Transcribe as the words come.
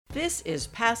This is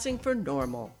Passing for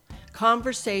Normal,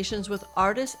 conversations with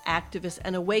artists, activists,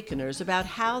 and awakeners about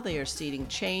how they are seeding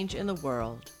change in the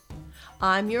world.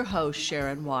 I'm your host,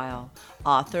 Sharon Weil,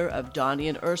 author of Donnie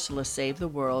and Ursula Save the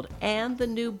World and the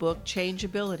new book,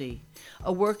 Changeability,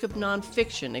 a work of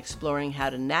nonfiction exploring how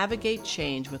to navigate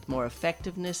change with more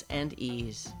effectiveness and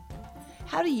ease.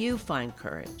 How do you find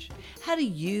courage? How do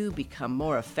you become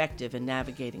more effective in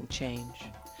navigating change?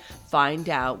 Find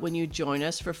out when you join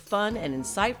us for fun and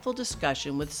insightful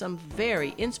discussion with some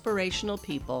very inspirational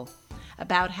people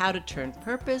about how to turn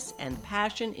purpose and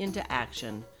passion into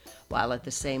action, while at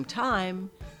the same time,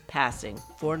 passing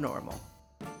for normal.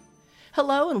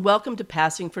 Hello and welcome to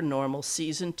Passing for Normal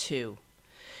Season 2.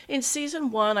 In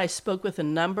Season 1, I spoke with a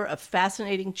number of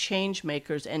fascinating change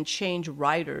makers and change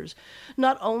writers,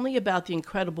 not only about the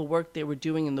incredible work they were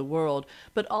doing in the world,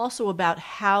 but also about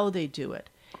how they do it.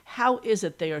 How is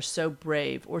it they are so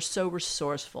brave or so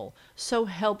resourceful, so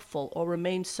helpful, or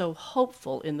remain so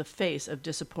hopeful in the face of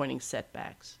disappointing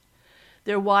setbacks?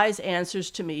 Their wise answers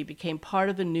to me became part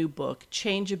of a new book,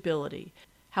 Changeability,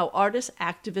 How Artists,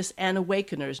 Activists, and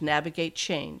Awakeners Navigate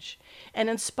Change, and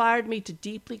inspired me to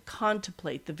deeply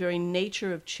contemplate the very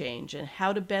nature of change and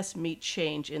how to best meet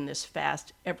change in this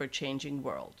fast, ever-changing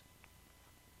world.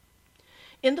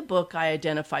 In the book, I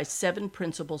identify 7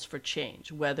 principles for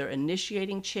change, whether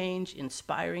initiating change,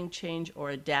 inspiring change,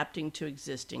 or adapting to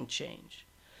existing change.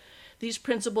 These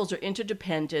principles are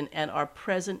interdependent and are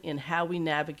present in how we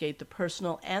navigate the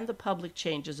personal and the public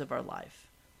changes of our life.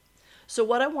 So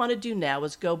what I want to do now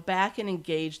is go back and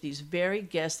engage these very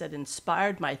guests that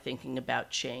inspired my thinking about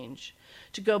change,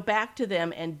 to go back to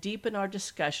them and deepen our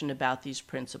discussion about these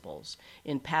principles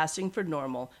in Passing for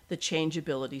Normal, the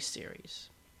Changeability series.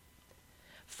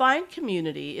 Find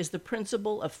community is the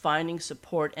principle of finding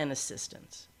support and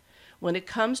assistance. When it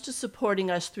comes to supporting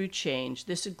us through change,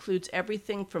 this includes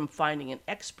everything from finding an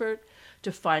expert,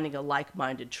 to finding a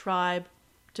like-minded tribe,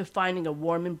 to finding a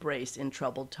warm embrace in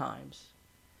troubled times.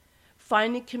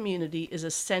 Finding community is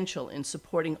essential in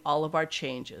supporting all of our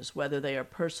changes, whether they are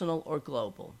personal or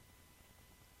global.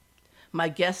 My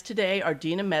guests today are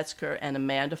Dina Metzger and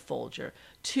Amanda Folger,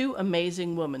 2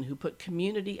 amazing women who put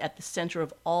community at the center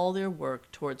of all their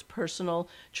work towards personal,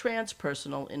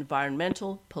 transpersonal,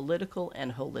 environmental, political,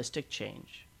 and holistic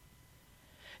change.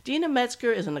 Dina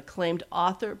Metzger is an acclaimed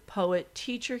author, poet,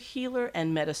 teacher, healer,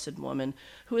 and medicine woman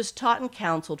who has taught and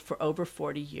counseled for over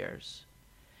 40 years.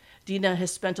 Dina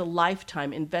has spent a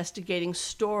lifetime investigating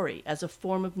story as a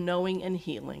form of knowing and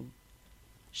healing.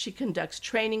 She conducts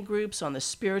training groups on the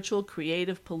spiritual,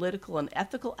 creative, political, and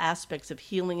ethical aspects of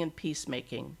healing and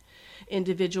peacemaking,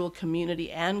 individual, community,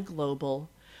 and global,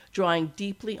 drawing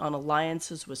deeply on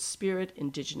alliances with spirit,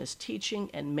 indigenous teaching,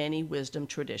 and many wisdom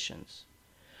traditions.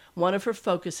 One of her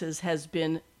focuses has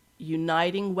been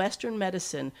uniting Western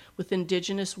medicine with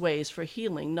indigenous ways for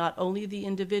healing not only the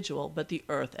individual, but the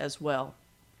earth as well.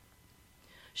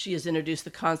 She has introduced the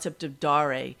concept of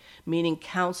Dare, meaning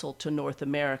counsel, to North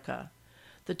America.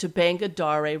 The Tobanga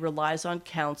Dare relies on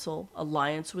counsel,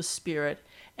 alliance with spirit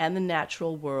and the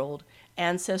natural world,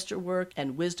 ancestor work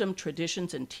and wisdom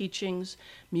traditions and teachings,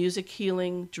 music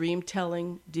healing, dream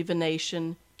telling,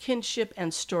 divination, kinship,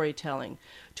 and storytelling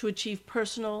to achieve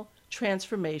personal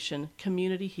transformation,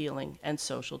 community healing, and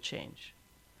social change.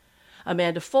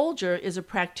 Amanda Folger is a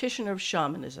practitioner of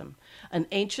shamanism, an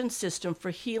ancient system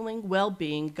for healing,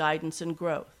 well-being, guidance, and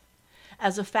growth.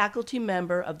 As a faculty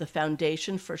member of the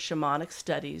Foundation for Shamanic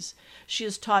Studies, she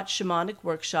has taught shamanic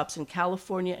workshops in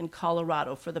California and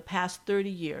Colorado for the past 30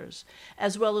 years,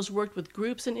 as well as worked with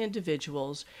groups and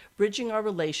individuals, bridging our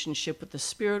relationship with the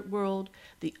spirit world,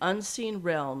 the unseen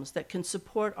realms that can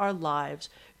support our lives,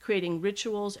 creating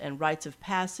rituals and rites of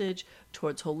passage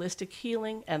towards holistic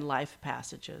healing and life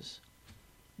passages.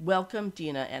 Welcome,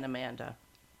 Dina and Amanda.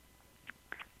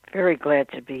 Very glad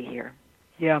to be here.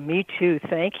 Yeah, me too.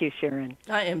 Thank you, Sharon.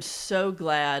 I am so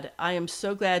glad. I am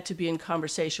so glad to be in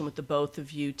conversation with the both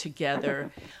of you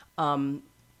together.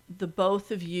 The both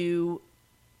of you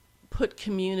put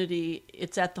community,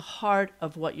 it's at the heart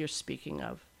of what you're speaking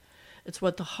of. It's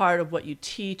what the heart of what you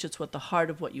teach. It's what the heart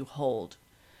of what you hold.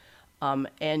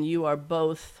 And you are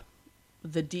both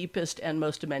the deepest and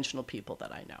most dimensional people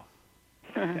that I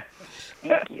know.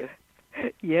 Thank you.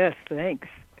 Yes, thanks.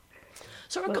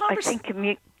 So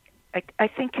I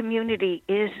think community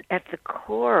is at the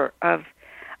core of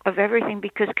everything,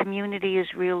 because community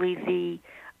is really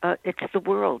it's the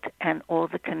world and all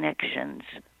the connections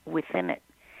within it.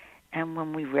 And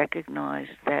when we recognize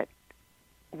that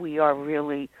we are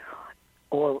really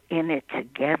all in it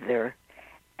together,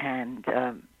 and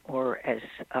or as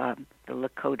the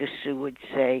Lakota Sioux would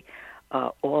say,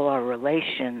 all our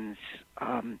relations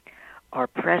are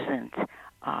present,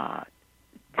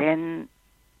 then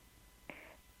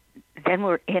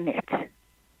we're in it.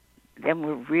 Then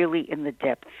we're really in the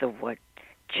depths of what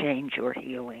change or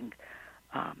healing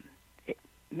it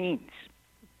means.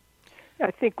 I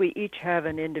think we each have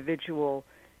an individual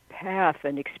path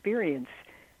and experience,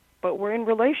 but we're in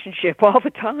relationship all the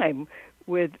time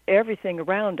with everything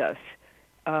around us,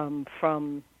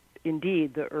 from,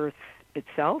 indeed, the earth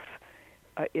itself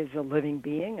is a living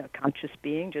being, a conscious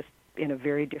being, just in a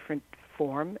very different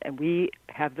form, and we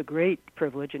have the great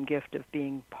privilege and gift of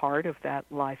being part of that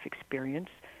life experience,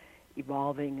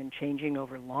 evolving and changing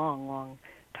over long, long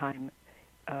time,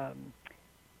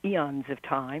 eons of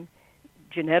time.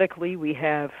 Genetically, we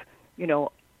have,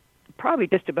 probably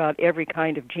just about every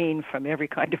kind of gene from every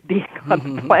kind of being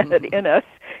on the planet in us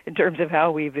in terms of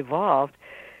how we've evolved.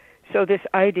 So this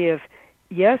idea of,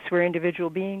 yes, we're individual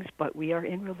beings, but we are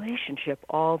in relationship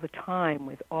all the time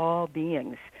with all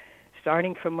beings,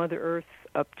 starting from Mother Earth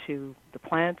up to the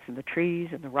plants and the trees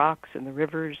and the rocks and the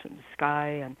rivers and the sky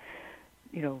and,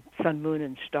 sun, moon,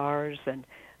 and stars and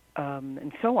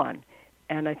so on.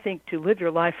 And I think to live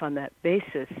your life on that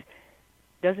basis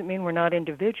doesn't mean we're not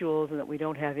individuals and that we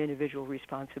don't have individual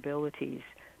responsibilities,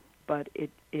 but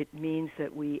it means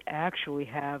that we actually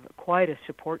have quite a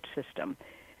support system.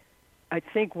 I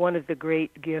think one of the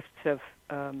great gifts of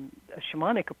a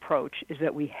shamanic approach is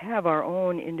that we have our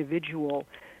own individual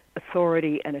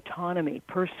authority and autonomy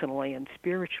personally and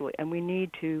spiritually, and we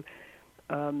need to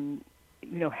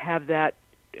have that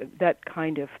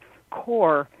kind of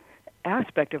core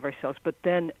aspect of ourselves, but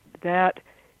then that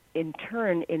in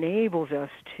turn enables us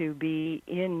to be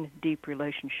in deep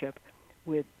relationship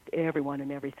with everyone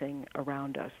and everything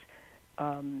around us,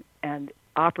 and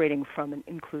operating from an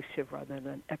inclusive rather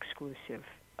than exclusive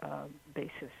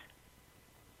basis.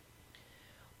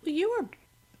 Well, you are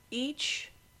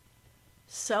each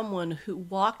someone who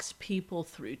walks people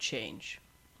through change.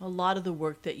 A lot of the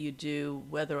work that you do,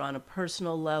 whether on a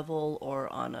personal level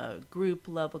or on a group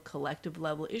level, collective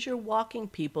level, is you're walking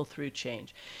people through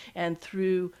change and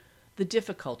through the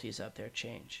difficulties of their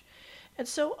change. And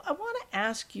so I want to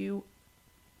ask you,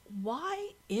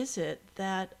 why is it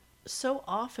that so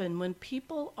often when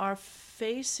people are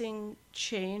facing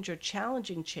change or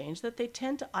challenging change that they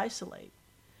tend to isolate,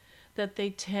 that they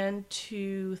tend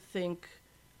to think,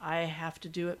 I have to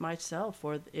do it myself,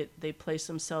 or they place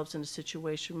themselves in a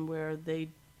situation where they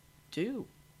do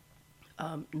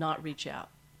not reach out?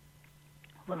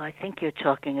 Well, I think you're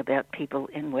talking about people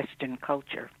in Western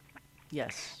culture.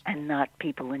 Yes. And not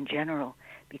people in general,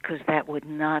 because that would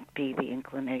not be the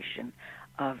inclination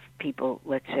of people,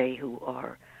 let's say, who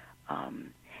are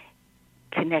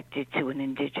connected to an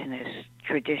indigenous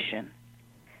tradition.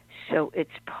 So it's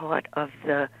part of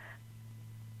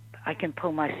I can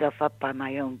pull myself up by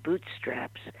my own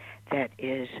bootstraps. That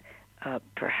is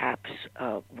perhaps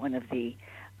one of the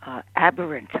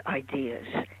aberrant ideas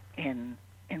in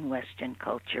Western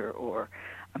culture or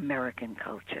American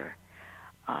culture.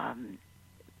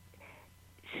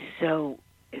 So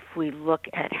if we look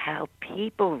at how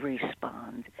people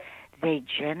respond, they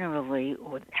generally,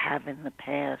 or have in the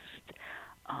past,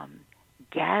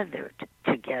 gathered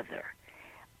together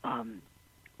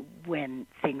when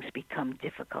things become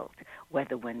difficult,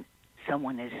 whether when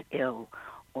someone is ill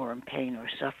or in pain or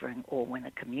suffering, or when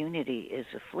a community is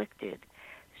afflicted.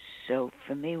 So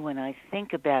for me, when I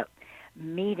think about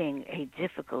meeting a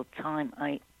difficult time,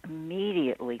 I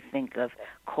immediately think of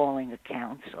calling a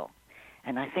council.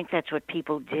 And I think that's what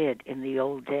people did in the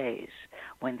old days.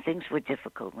 When things were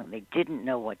difficult, when they didn't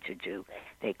know what to do,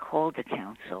 they called a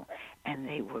council, and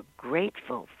they were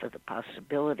grateful for the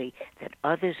possibility that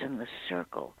others in the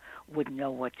circle would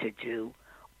know what to do,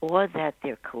 or that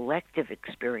their collective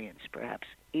experience, perhaps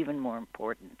even more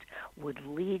important, would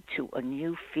lead to a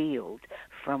new field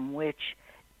from which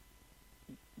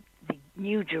the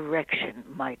new direction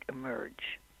might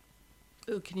emerge.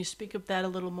 Ooh, can you speak of that a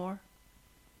little more?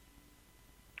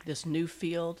 This new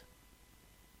field?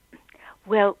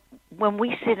 Well, when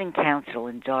we sit in council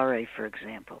in Dare, for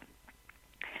example,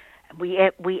 we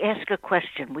ask a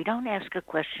question. We don't ask a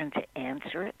question to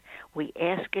answer it. We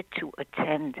ask it to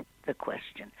attend the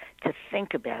question, to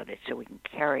think about it so we can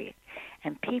carry it.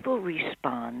 And people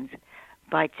respond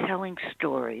by telling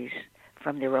stories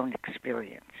from their own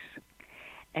experience.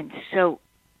 And so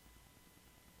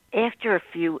after a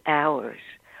few hours,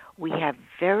 we have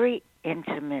very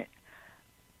intimate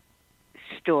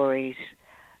stories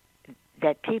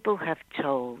that people have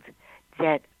told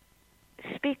that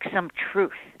speak some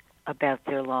truth about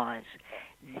their lives.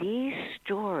 These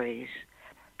stories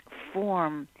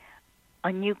form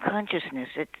a new consciousness.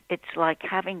 It's like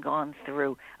having gone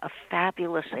through a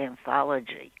fabulous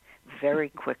anthology very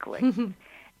quickly,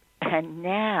 and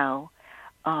now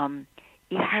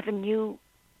you have a new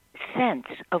sense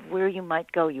of where you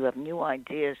might go. You have new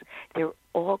ideas. They're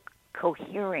all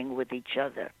cohering with each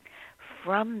other.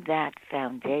 From that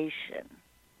foundation,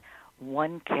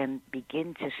 one can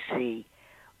begin to see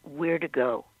where to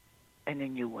go in a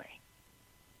new way.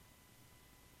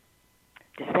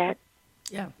 Does that?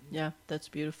 Yeah, that's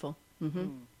beautiful. Mm-hmm.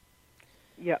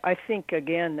 Yeah, I think,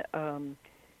 again,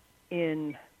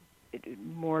 in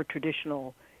more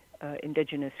traditional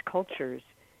indigenous cultures,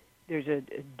 there's a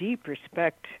deep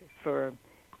respect for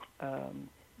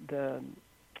the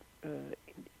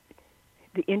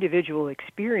individual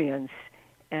experience.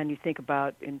 And you think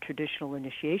about in traditional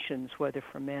initiations, whether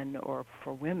for men or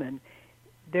for women,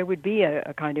 there would be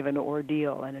a kind of an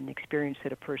ordeal and an experience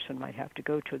that a person might have to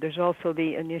go to. There's also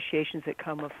the initiations that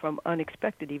come from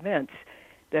unexpected events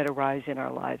that arise in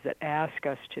our lives that ask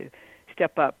us to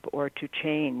step up or to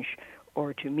change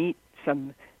or to meet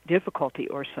some difficulty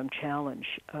or some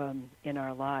challenge in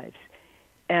our lives.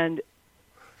 And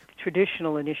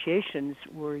traditional initiations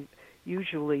were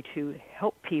usually to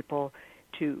help people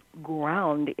to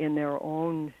ground in their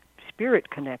own spirit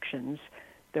connections,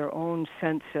 their own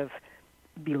sense of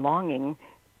belonging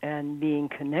and being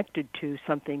connected to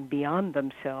something beyond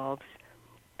themselves,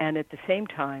 and at the same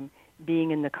time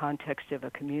being in the context of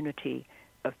a community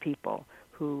of people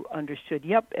who understood,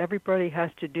 everybody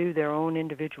has to do their own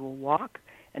individual walk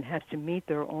and has to meet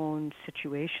their own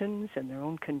situations and their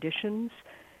own conditions,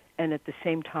 and at the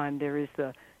same time there is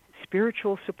the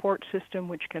spiritual support system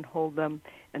which can hold them,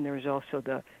 and there is also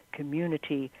the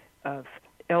community of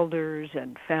elders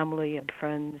and family and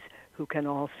friends who can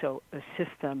also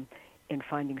assist them in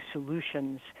finding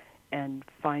solutions and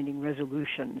finding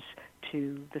resolutions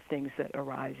to the things that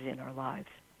arise in our lives.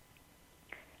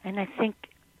 And I think,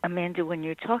 Amanda, when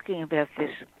you're talking about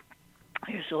this,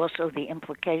 there's also the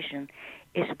implication,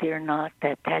 is there not,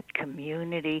 that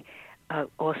community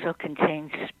also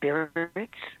contains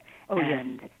spirits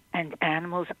and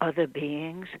animals, other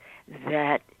beings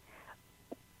that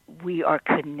we are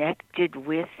connected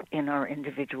with in our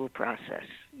individual process?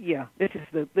 Yeah, this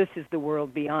is the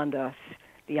world beyond us,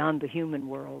 beyond the human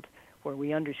world, where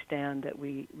we understand that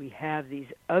we have these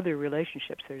other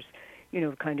relationships. There's,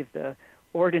 kind of the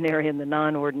ordinary and the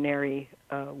non-ordinary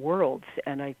worlds,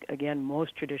 and again,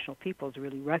 most traditional peoples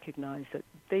really recognize that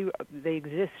they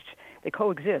exist, they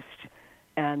coexist,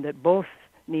 and that both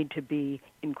need to be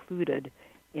included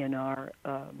in our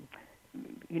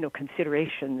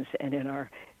considerations and in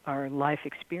our life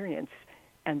experience,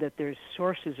 and that there's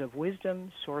sources of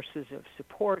wisdom, sources of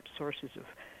support, sources of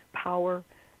power,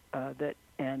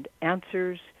 and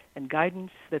answers and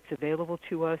guidance that's available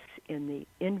to us in the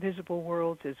invisible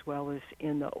worlds as well as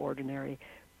in the ordinary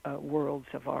worlds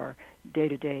of our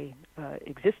day-to-day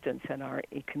existence and our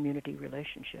community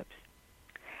relationships.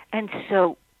 And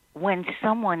so when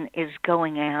someone is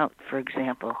going out, for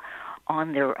example,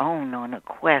 on their own, on a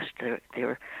quest,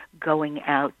 they're going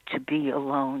out to be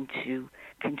alone, to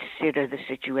consider the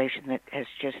situation that has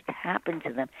just happened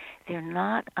to them, they're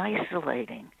not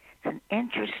isolating. It's an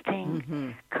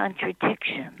interesting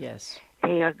contradiction. Yes.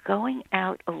 They are going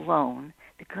out alone.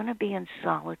 They're going to be in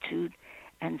solitude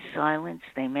and silence.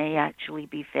 They may actually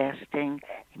be fasting.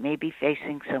 They may be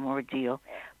facing some ordeal,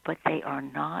 but they are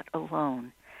not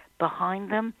alone.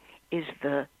 Behind them is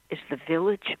the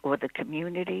village or the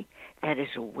community that is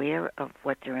aware of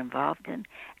what they're involved in,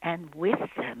 and with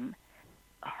them,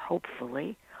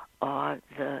 hopefully, are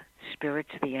the spirits,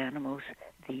 the animals,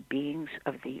 the beings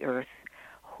of the earth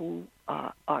who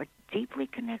are deeply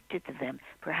connected to them,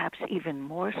 perhaps even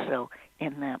more so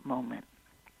in that moment.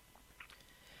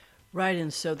 Right,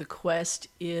 and so the quest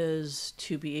is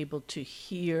to be able to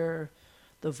hear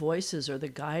the voices or the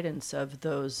guidance of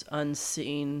those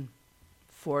unseen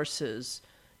forces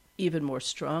even more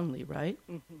strongly, right?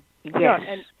 Mm-hmm.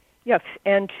 Yes,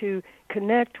 and to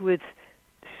connect with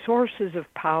sources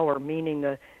of power, meaning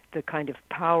the kind of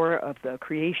power of the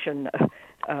creation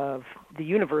of the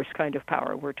universe kind of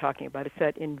power we're talking about. It's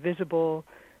that invisible,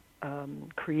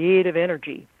 creative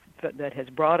energy that has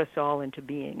brought us all into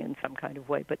being in some kind of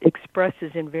way, but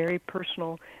expresses in very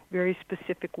personal, very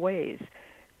specific ways.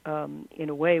 In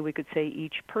a way, we could say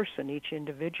each person, each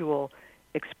individual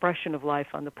expression of life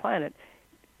on the planet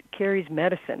carries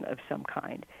medicine of some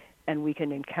kind, and we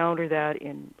can encounter that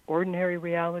in ordinary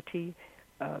reality.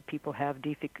 People have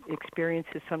deep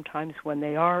experiences sometimes when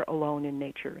they are alone in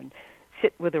nature and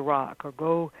sit with a rock or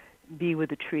go be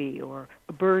with a tree or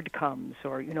a bird comes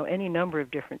or, any number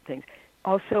of different things.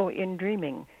 Also in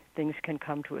dreaming, things can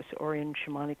come to us, or in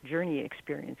shamanic journey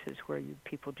experiences where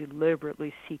people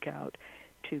deliberately seek out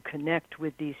to connect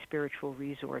with these spiritual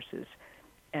resources,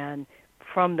 and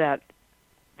from that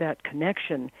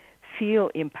connection, feel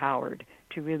empowered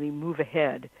to really move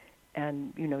ahead,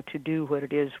 and to do what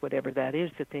it is, whatever that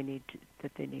is that they need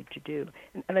to do.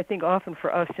 And I think often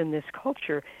for us in this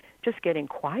culture, just getting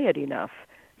quiet enough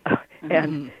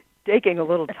and taking a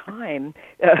little time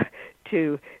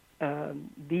to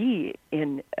be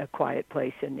in a quiet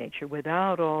place in nature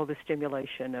without all the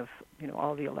stimulation of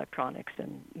all the electronics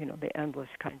and the endless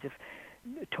kinds of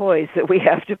toys that we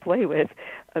have to play with,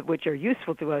 which are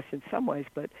useful to us in some ways,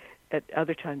 but at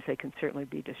other times they can certainly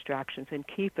be distractions and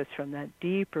keep us from that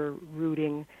deeper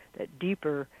rooting, that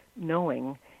deeper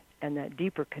knowing, and that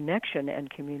deeper connection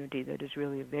and community that is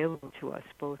really available to us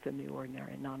both in the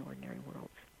ordinary and non-ordinary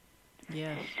worlds.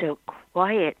 Yes. So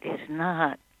quiet is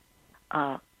not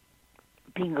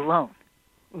being alone.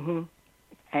 Mm-hmm.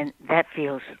 And that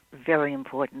feels very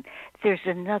important. There's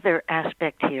another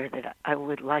aspect here that I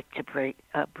would like to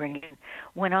bring in.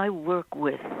 When I work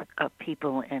with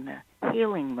people in a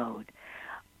healing mode,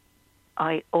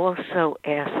 I also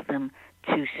ask them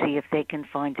to see if they can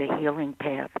find a healing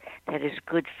path that is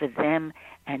good for them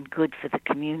and good for the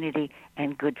community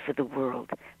and good for the world,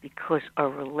 because our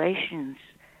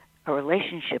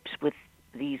relationships with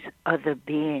these other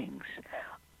beings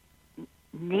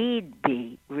need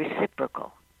be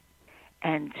reciprocal.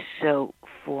 And so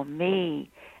for me,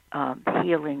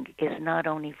 healing is not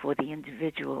only for the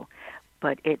individual,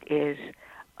 but it is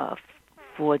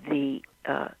for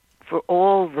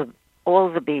all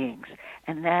the beings,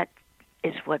 and that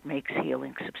is what makes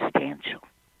healing substantial.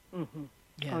 Mm-hmm.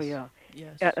 Yes. Oh yeah.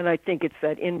 Yes. And I think it's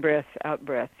that in-breath,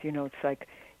 out-breath. It's like,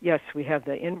 yes, we have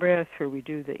the in-breath where we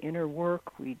do the inner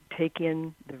work, we take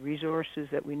in the resources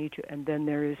that we need to, and then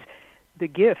there is the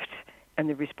gift and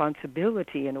the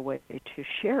responsibility in a way to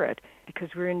share it,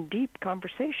 because we're in deep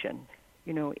conversation,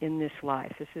 in this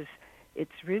life.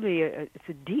 It's really it's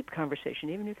a deep conversation.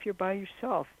 Even if you're by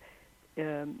yourself,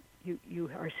 you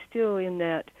are still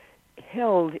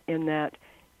held in that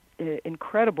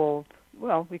incredible,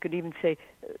 well, we could even say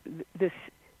this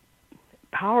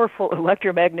powerful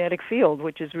electromagnetic field,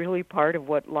 which is really part of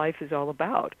what life is all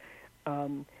about.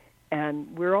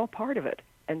 And we're all part of it.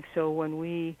 And so when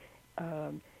we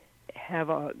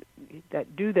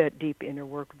do that deep inner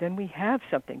work, then we have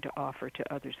something to offer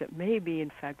to others that may be,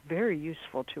 in fact, very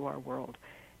useful to our world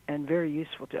and very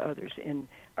useful to others in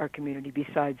our community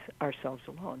besides ourselves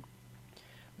alone.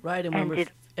 Right,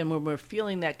 and when we're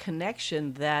feeling that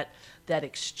connection, that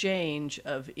exchange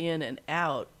of in and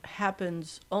out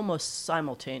happens almost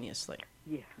simultaneously.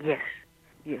 Yeah. Yes.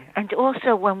 Yeah. And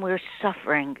also when we're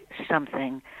suffering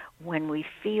something, when we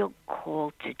feel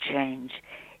called to change,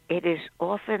 it is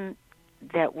often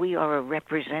that we are a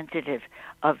representative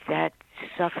of that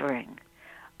suffering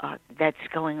that's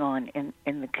going on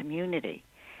in the community.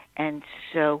 And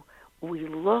so we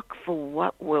look for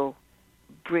what will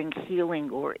bring healing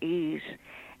or ease,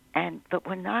 but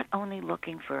we're not only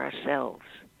looking for ourselves.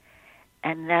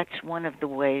 And that's one of the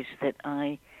ways that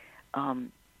I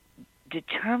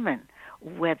determine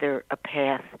whether a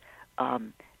path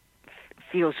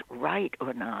feels right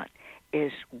or not,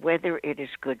 is whether it is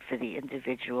good for the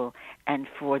individual and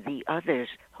for the others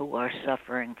who are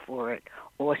suffering for it,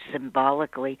 or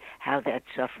symbolically how that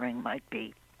suffering might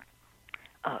be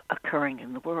occurring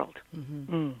in the world.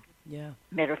 Mm-hmm. Mm. Yeah.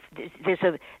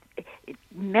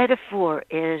 Metaphor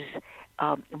is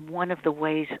one of the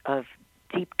ways of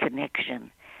deep connection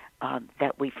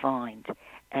that we find.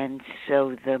 And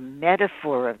so the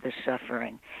metaphor of the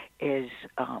suffering is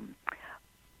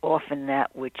often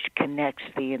that which connects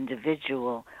the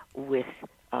individual with,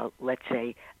 let's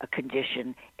say, a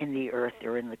condition in the earth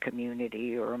or in the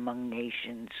community or among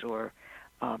nations or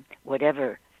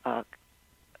whatever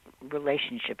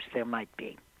relationships there might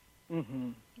be.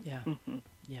 Mm-hmm. Yeah. Mm-hmm.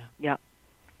 Yeah. Yeah.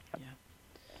 Yeah.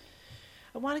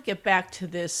 I want to get back to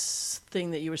this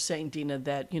thing that you were saying, Dina,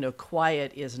 that,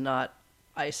 quiet is not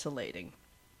isolating.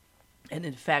 And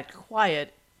in fact,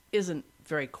 quiet isn't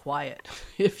very quiet.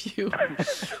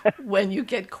 When you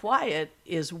get quiet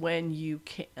is when you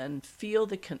can feel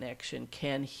the connection,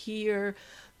 can hear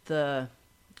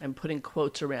I'm putting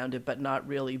quotes around it, but not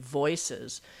really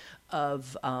voices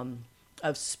of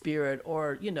spirit,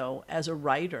 or, as a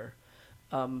writer,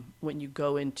 when you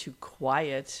go into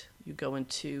quiet, you go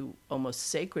into almost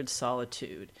sacred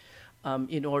solitude,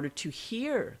 in order to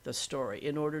hear the story,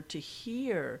 in order to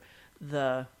hear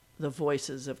the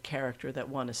voices of character that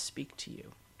want to speak to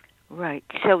you. Right.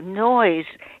 So noise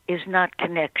is not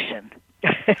connection,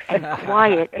 and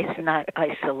quiet is not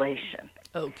isolation.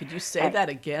 Oh, could you say that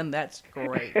again? That's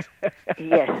great.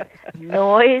 Yes,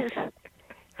 noise.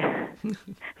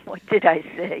 What did I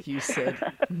say? You said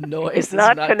noise It's is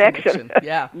not not connection.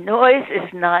 Yeah. Noise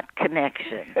is not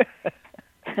connection.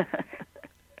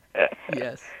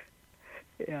 Yes.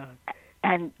 Yeah.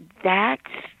 And that's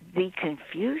the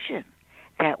confusion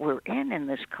that we're in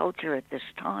this culture at this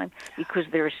time, because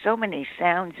there are so many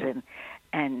sounds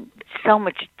and so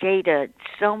much data,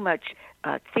 so much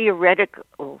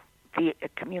theoretical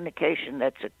communication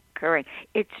that's occurring.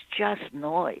 It's just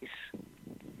noise.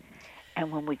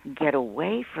 And when we can get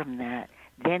away from that,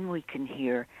 then we can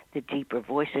hear the deeper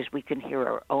voices. We can hear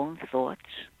our own thoughts.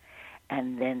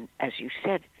 And then, as you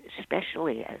said,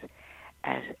 especially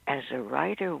as a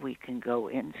writer, we can go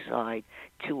inside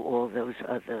to all those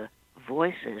other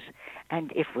voices.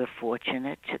 And if we're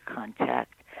fortunate to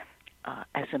contact,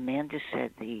 as Amanda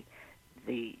said, the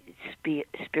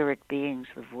spirit beings,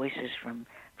 the voices from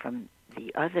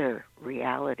the other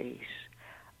realities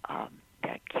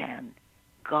that can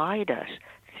guide us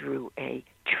through a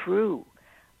true,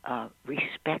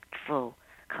 respectful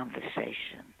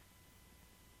conversation.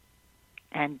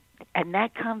 And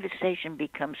that conversation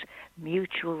becomes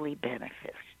mutually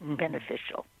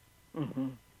beneficial. Mm-hmm.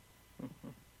 Mm-hmm.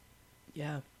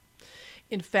 Yeah.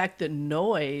 In fact, the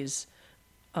noise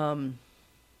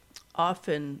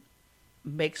often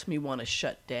makes me want to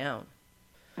shut down.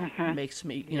 Mm-hmm. Makes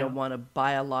me, want to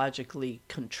biologically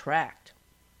contract.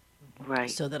 Right.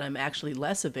 So that I'm actually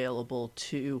less available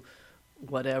to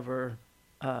whatever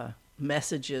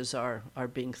messages are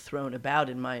being thrown about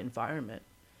in my environment.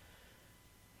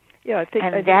 Yeah, I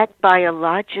think that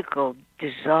biological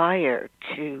desire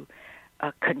to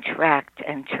contract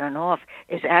and turn off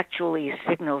is actually a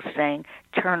signal saying,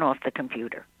 turn off the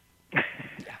computer.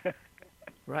 Yeah.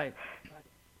 Right.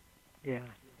 Yeah.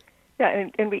 Yeah,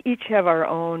 and we each have our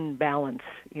own balance,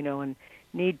 and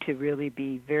need to really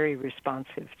be very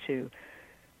responsive to,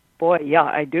 boy, yeah,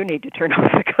 I do need to turn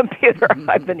off the computer.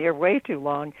 I've been here way too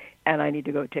long, and I need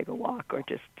to go take a walk or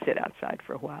just sit outside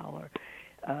for a while,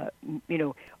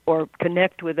 or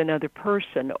connect with another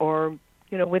person, or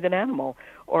with an animal,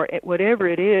 or whatever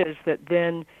it is that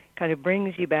then kind of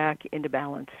brings you back into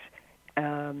balance.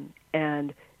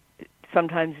 And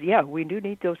sometimes, we do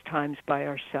need those times by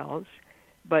ourselves,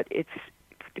 but it's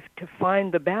to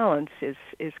find the balance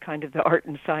is kind of the art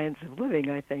and science of living,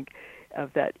 I think,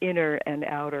 of that inner and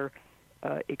outer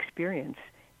experience,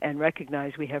 and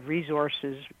recognize we have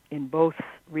resources in both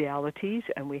realities,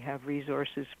 and we have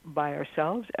resources by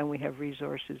ourselves, and we have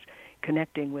resources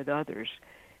connecting with others.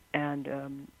 And,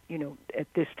 at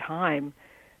this time,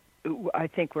 I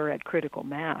think we're at critical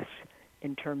mass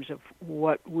in terms of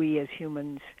what we as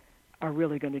humans are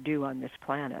really going to do on this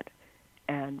planet,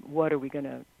 and what are we going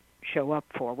to show up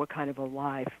for, what kind of a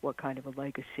life, what kind of a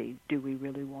legacy do we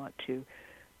really want to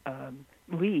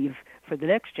leave for the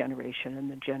next generation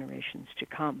and the generations to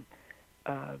come,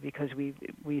 because we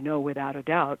know without a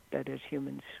doubt that as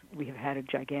humans we have had a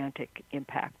gigantic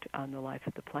impact on the life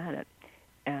of the planet,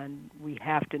 and we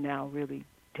have to now really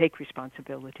take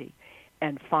responsibility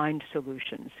and find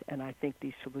solutions. And I think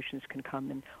these solutions can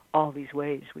come in all these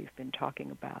ways we've been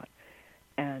talking about,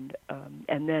 and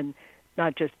then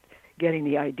not just getting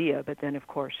the idea, but then, of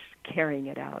course, carrying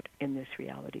it out in this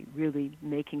reality, really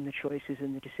making the choices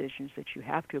and the decisions that you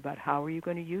have to about how are you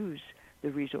going to use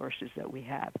the resources that we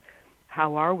have.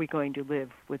 How are we going to live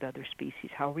with other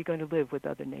species? How are we going to live with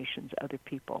other nations, other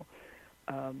people?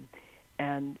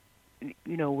 And,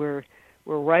 we're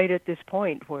right at this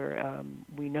point where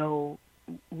we know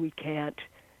we can't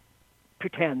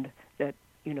pretend that,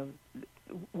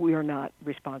 we are not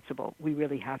responsible. We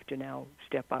really have to now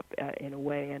step up in a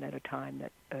way and at a time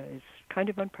that is kind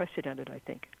of unprecedented, I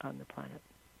think, on the planet.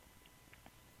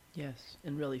 Yes,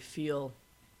 and really feel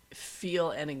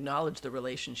and acknowledge the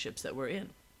relationships that we're in.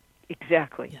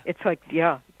 Exactly. Yeah. It's like,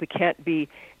 we can't be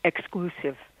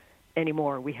exclusive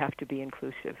anymore. We have to be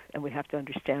inclusive, and we have to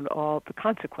understand all the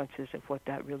consequences of what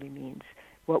that really means.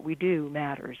 What we do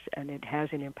matters, and it has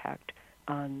an impact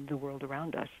on the world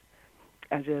around us,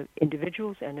 as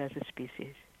individuals and as a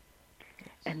species.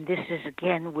 And this is,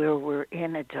 again, where we're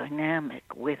in a dynamic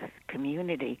with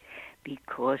community,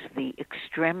 because the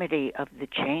extremity of the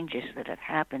changes that have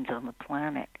happened on the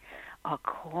planet are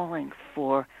calling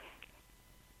for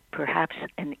perhaps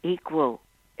an equal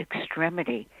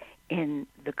extremity in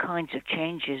the kinds of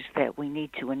changes that we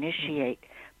need to initiate,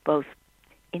 both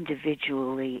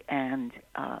individually and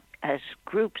as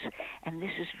groups. And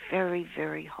this is very,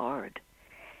 very hard.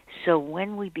 So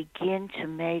when we begin to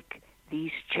make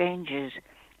these changes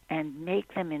and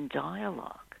make them in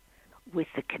dialogue with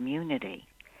the community,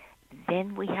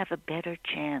 then we have a better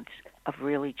chance of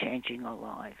really changing our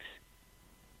lives.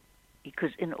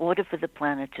 Because in order for the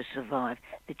planet to survive,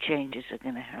 the changes are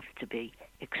going to have to be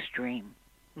extreme.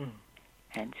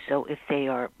 And so if they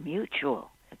are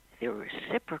mutual, if they're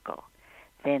reciprocal,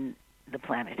 then the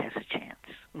planet has a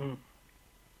chance.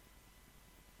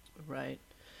 Right.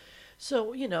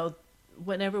 So,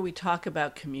 whenever we talk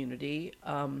about community,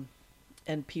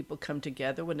 and people come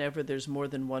together, whenever there's more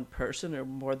than one person or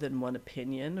more than one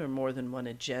opinion or more than one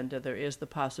agenda, there is the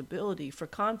possibility for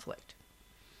conflict.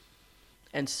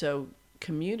 And so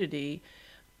community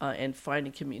and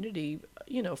finding community,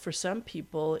 for some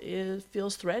people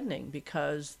feels threatening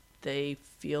because they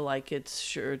feel like it's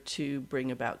sure to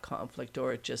bring about conflict,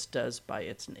 or it just does by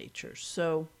its nature.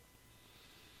 So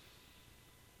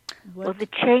well, the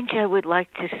change I would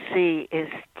like to see is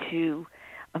to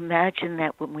imagine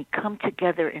that when we come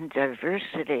together in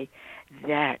diversity,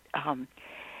 that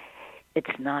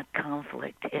it's not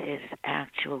conflict. It is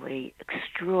actually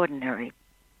extraordinary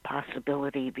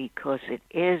possibility, because it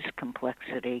is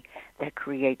complexity that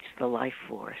creates the life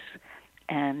force.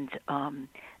 And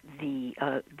the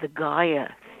Gaia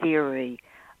theory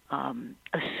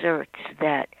asserts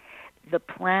that the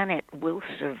planet will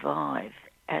survive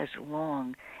as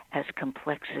long as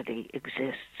complexity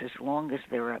exists, as long as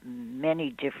there are many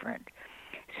different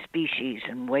species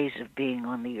and ways of being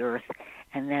on the earth,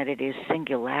 and that it is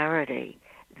singularity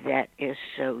that is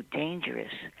so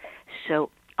dangerous. So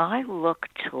I look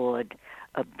toward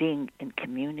being in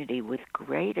community with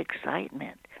great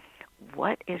excitement.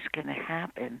 What is going to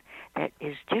happen that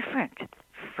is different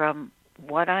from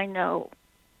what I know?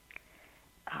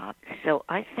 So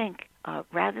I think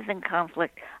rather than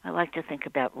conflict, I like to think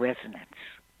about resonance.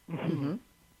 Mm-hmm.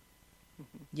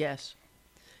 Yes.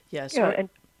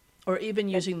 Or even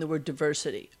using the word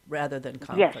diversity rather than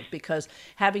conflict, yes. Because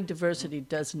having diversity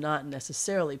does not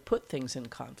necessarily put things in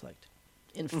conflict.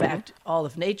 In fact, all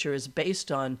of nature is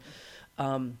based on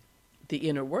the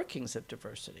inner workings of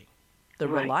diversity, the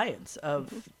reliance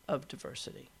of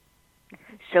diversity.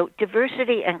 So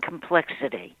diversity and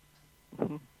complexity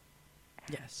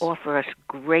offer us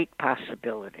great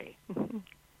possibility.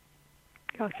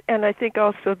 Yes, and I think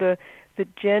also the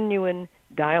genuine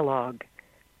dialogue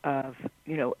of,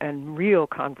 and real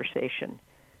conversation,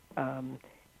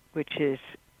 which is,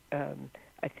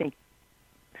 I think,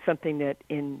 something that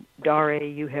in Dare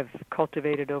you have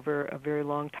cultivated over a very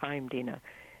long time, Dina,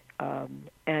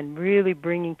 and really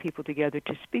bringing people together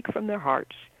to speak from their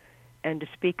hearts and to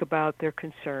speak about their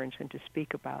concerns and to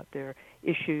speak about their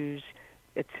issues,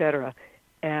 etc.,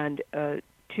 and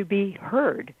to be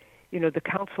heard. The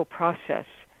council process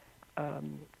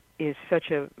is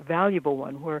such a valuable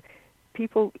one, where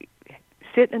people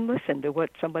sit and listen to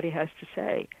what somebody has to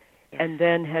say, and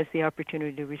then has the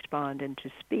opportunity to respond and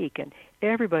to speak, and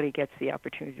everybody gets the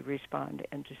opportunity to respond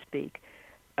and to speak.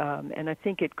 And I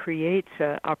think it creates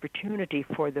an opportunity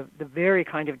for the very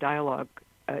kind of dialogue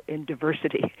in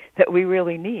diversity that we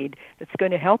really need, that's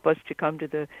going to help us to come to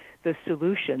the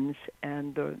solutions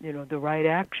and the right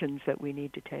actions that we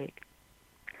need to take.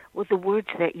 Well, the words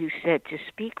that you said, to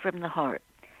speak from the heart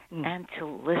and to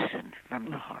listen from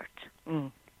the heart.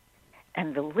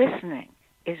 And the listening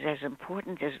is as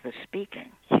important as the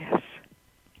speaking. Yes.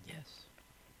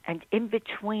 And in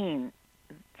between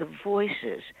the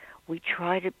voices, we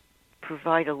try to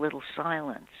provide a little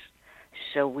silence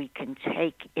so we can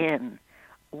take in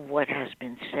what has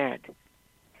been said.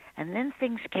 And then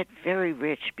things get very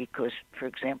rich because, for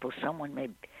example, someone may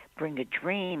bring a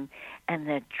dream, and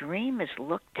that dream is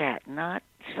looked at not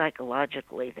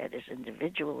psychologically, that is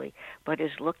individually, but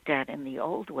is looked at in the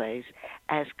old ways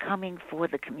as coming for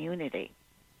the community.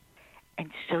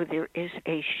 And so there is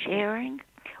a sharing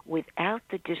without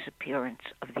the disappearance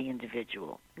of the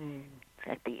individual.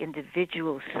 That the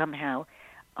individual somehow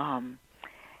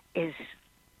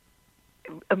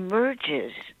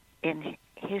emerges in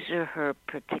his or her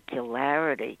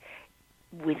particularity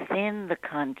within the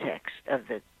context of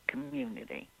the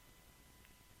community.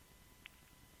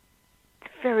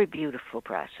 It's a very beautiful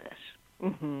process.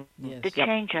 Yes. The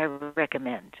change I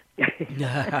recommend.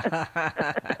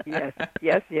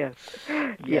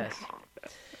 Yes.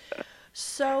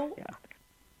 So,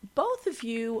 both of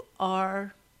you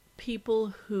are people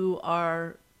who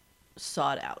are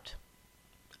sought out.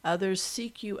 Others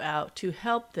seek you out to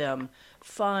help them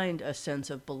find a sense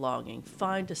of belonging,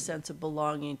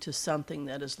 to something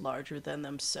that is larger than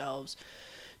themselves,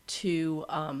 to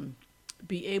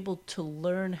be able to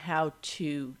learn how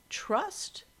to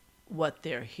trust what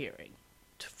they're hearing.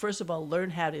 To, first of all, learn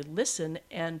how to listen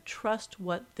and trust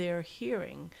what they're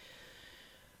hearing.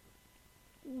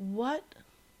 What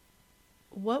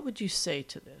would you say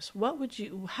to this?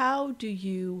 How do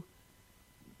you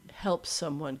helps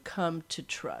someone come to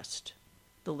trust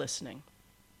the listening?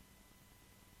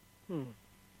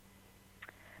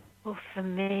 Well, for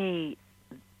me,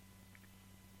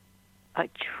 I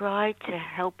try to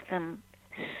help them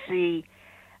see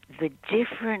the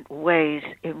different ways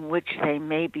in which they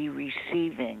may be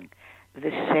receiving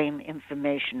the same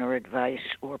information or advice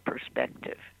or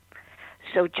perspective.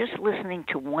 So just listening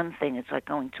to one thing, it's like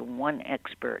going to one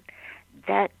expert.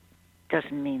 That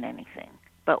doesn't mean anything.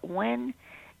 But when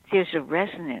there's a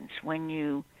resonance, when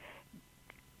your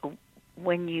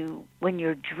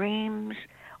dreams,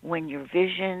 when your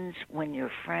visions, when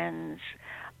your friends,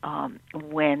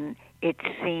 when it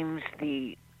seems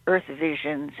the earth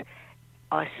visions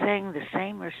are saying the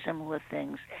same or similar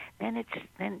things, then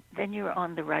you're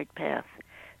on the right path.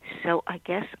 So I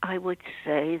guess I would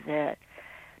say that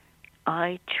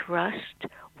I trust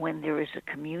when there is a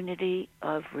community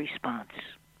of response,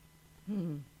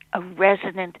 a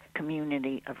resonant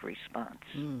community of response.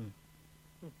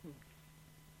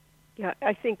 Yeah,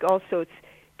 I think also it's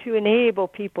to enable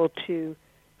people to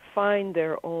find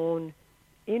their own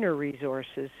inner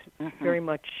resources. Very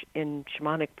much in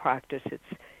shamanic practice, it's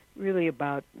really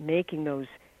about making those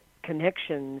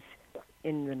connections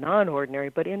in the non-ordinary,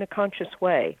 but in a conscious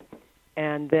way,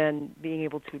 and then being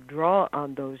able to draw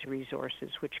on those resources,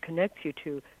 which connects you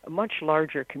to a much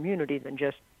larger community than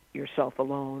just yourself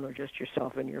alone or just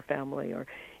yourself and your family or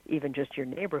even just your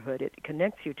neighborhood. It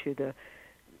connects you to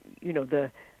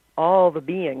all the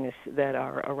beings that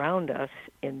are around us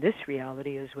in this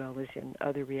reality as well as in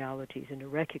other realities, and to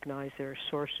recognize there are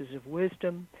sources of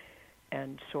wisdom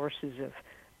and sources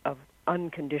of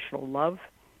unconditional love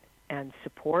and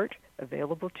support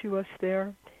available to us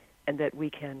there, and that we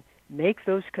can make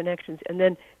those connections, and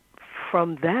then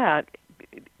from that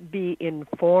be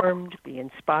informed, be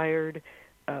inspired,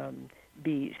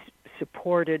 be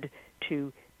supported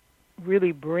to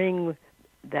really bring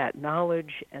that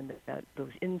knowledge and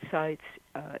those insights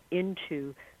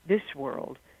into this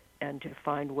world, and to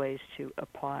find ways to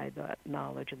apply that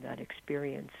knowledge and that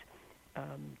experience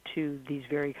to these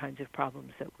very kinds of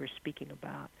problems that we're speaking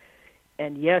about.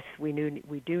 And yes, we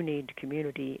do need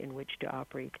community in which to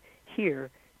operate here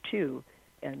too,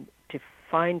 and to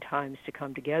find times to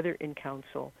come together in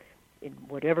council in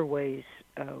whatever ways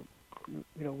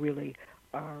really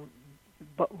are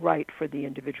right for the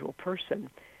individual person.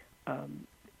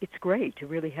 It's great to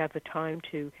really have the time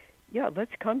to,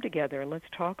 let's come together and let's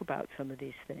talk about some of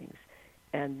these things.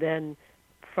 And then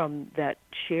from that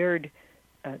shared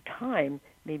time,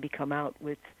 maybe come out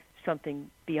with something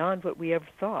beyond what we ever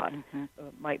thought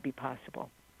might be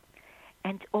possible.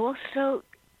 And also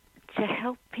to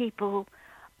help people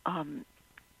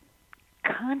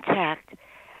contact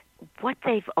what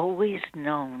they've always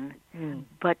known,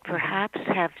 but perhaps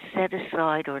have set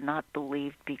aside or not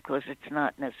believed because it's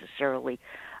not necessarily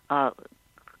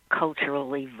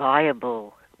culturally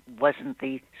viable, wasn't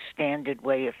the standard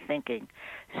way of thinking.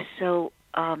 So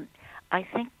I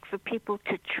think for people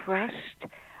to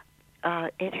trust,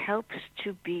 it helps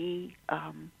to be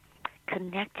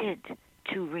connected,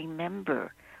 to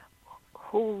remember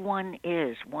who one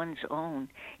is, one's own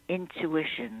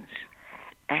intuitions,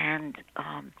 and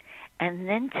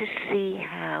then to see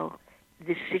how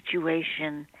the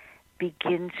situation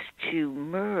begins to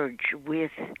merge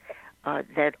with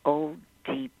that old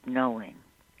deep knowing.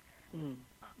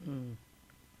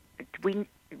 We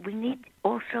need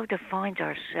also to find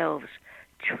ourselves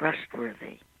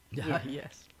trustworthy.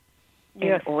 Yes.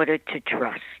 In order to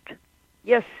trust.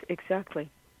 Yes, exactly.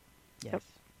 Yes.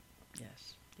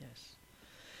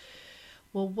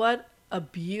 Well, what a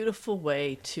beautiful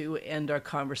way to end our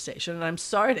conversation. And I'm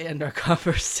sorry to end our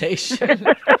conversation.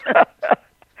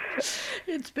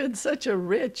 It's been such a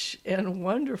rich and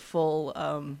wonderful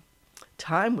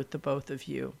time with the both of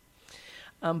you.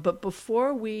 But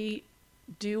before we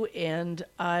do end,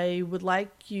 I would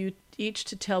like you each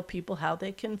to tell people how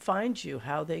they can find you,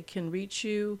 how they can reach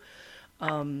you.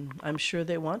 I'm sure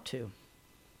they want to.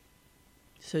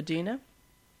 So, Dina?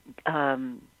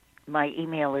 My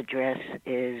email address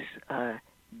is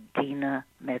Dina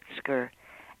Metzger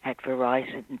at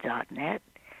Verizon.net,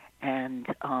 and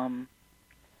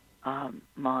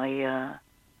my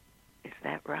is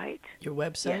that right? Your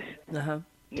website? Yes.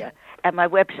 Yeah, and my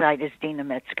website is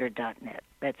DinaMetzger.net.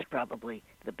 That's probably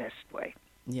the best way.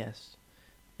 Yes.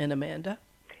 And Amanda?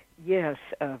 Yes,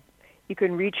 you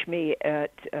can reach me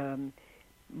at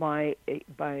by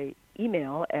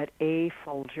email at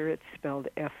afolger, it's spelled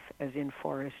F as in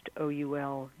forest,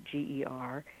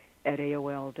 OULGER, at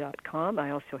AOL.com.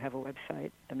 I also have a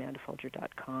website,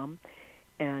 amandafolger.com.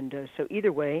 And so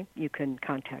either way, you can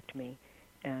contact me,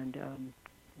 and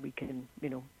we can,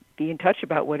 be in touch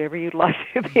about whatever you'd like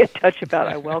to be in touch about.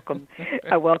 I welcome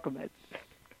it.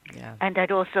 Yeah. And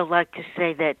I'd also like to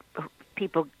say that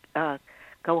people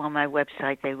go on my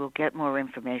website, they will get more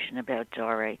information about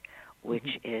Dore,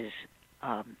 which is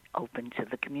open to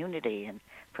the community, and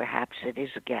perhaps it is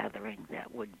a gathering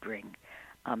that would bring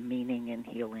meaning and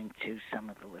healing to some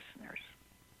of the listeners.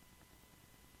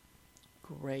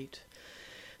 Great.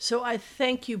 So I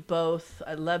thank you both.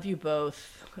 I love you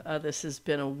both. This has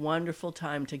been a wonderful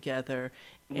time together,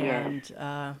 and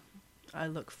I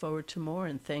look forward to more.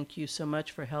 And thank you so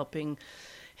much for helping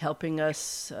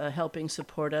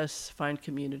support us find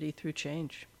community through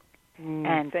change.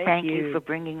 And thank you for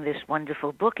bringing this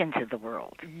wonderful book into the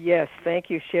world. Yes, thank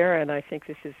you, Sharon. I think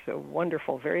this is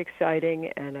wonderful, very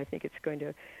exciting, and I think it's going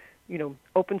to,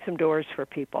 open some doors for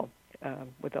people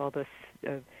with all this,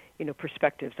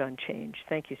 perspectives on change.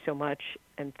 Thank you so much,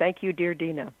 and thank you, dear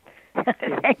Dina.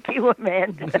 Thank you,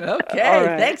 Amanda. Okay, all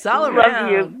right. Thanks all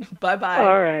around. Love you. Bye-bye.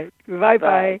 All right,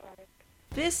 bye-bye.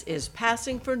 This is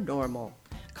Passing for Normal.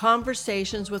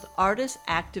 Conversations with artists,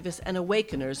 activists, and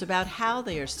awakeners about how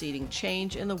they are seeding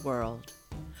change in the world.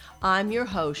 I'm your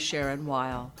host, Sharon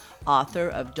Weil, author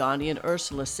of Donnie and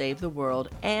Ursula Save the World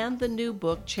and the new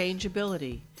book,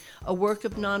 Changeability, a work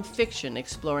of nonfiction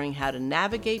exploring how to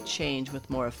navigate change with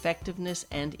more effectiveness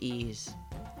and ease.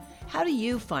 How do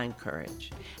you find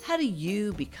courage? How do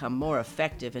you become more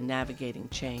effective in navigating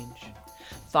change?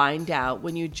 Find out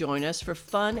when you join us for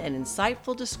fun and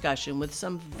insightful discussion with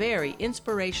some very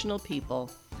inspirational people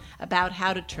about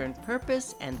how to turn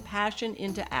purpose and passion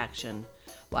into action,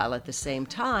 while at the same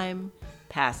time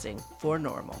passing for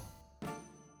normal.